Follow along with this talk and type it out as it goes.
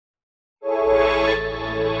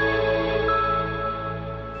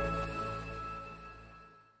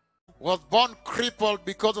was born crippled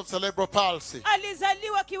because of cerebral palsy.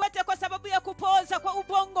 Alizaliwa kiwete kwa sababu ya kupooza kwa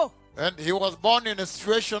ubongo. And he was born in a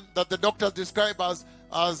situation that the doctors describe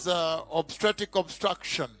as obstetric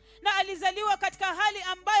obstruction. Na alizaliwa katika hali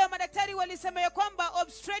ambayo madaktari walisema ya kwamba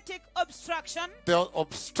obstetric obstruction. The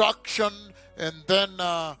obstruction, and then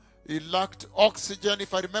he lacked oxygen.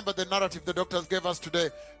 If I remember the narrative the doctors gave us today,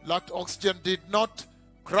 lacked oxygen, did not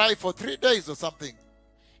cry for 3 days or something.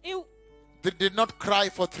 They did not cry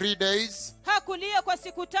for 3 days. Hakulia kwa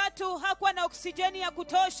siku 3, hakuwa na oksijeni ya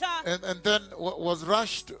kutosha. And then was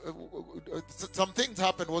rushed, some things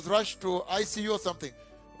happened, was rushed to ICU or something.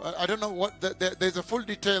 I don't know what, there's a full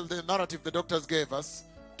detail, the narrative the doctors gave us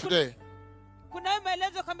today. Kuna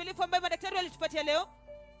maelezo kamilifu ambayo madaktari walitupatia leo.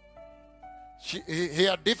 He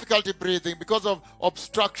had difficulty breathing because of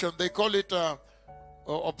obstruction. They call it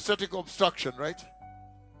obstetric obstruction, right?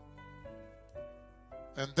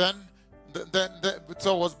 And then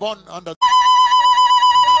so was born under.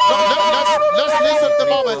 Let's listen to the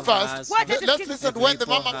moment first. Let's listen when the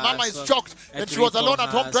mama is shocked and she was alone at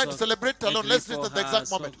home trying to celebrate alone. Let's listen to the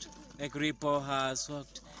exact moment. A cripple has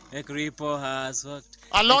walked. A cripple has walked.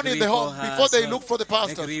 Alone in the home before they look for the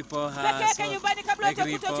pastor. A cripple has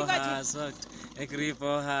walked. A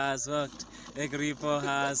cripple has walked. A cripple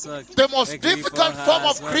has walked. The most difficult form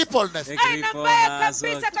of crippleness.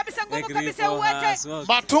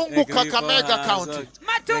 Matungu, Kakamega County.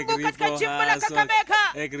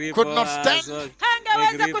 Could not stand.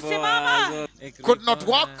 Could not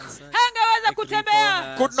walk.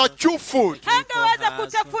 Could not chew food.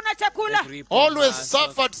 Always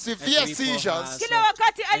suffered severe seizures.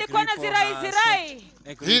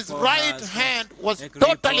 His right hand was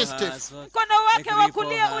totally stiff.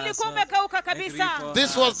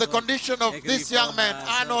 This was the condition of this young man,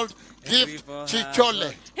 Arnold Gift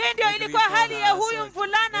Chichole.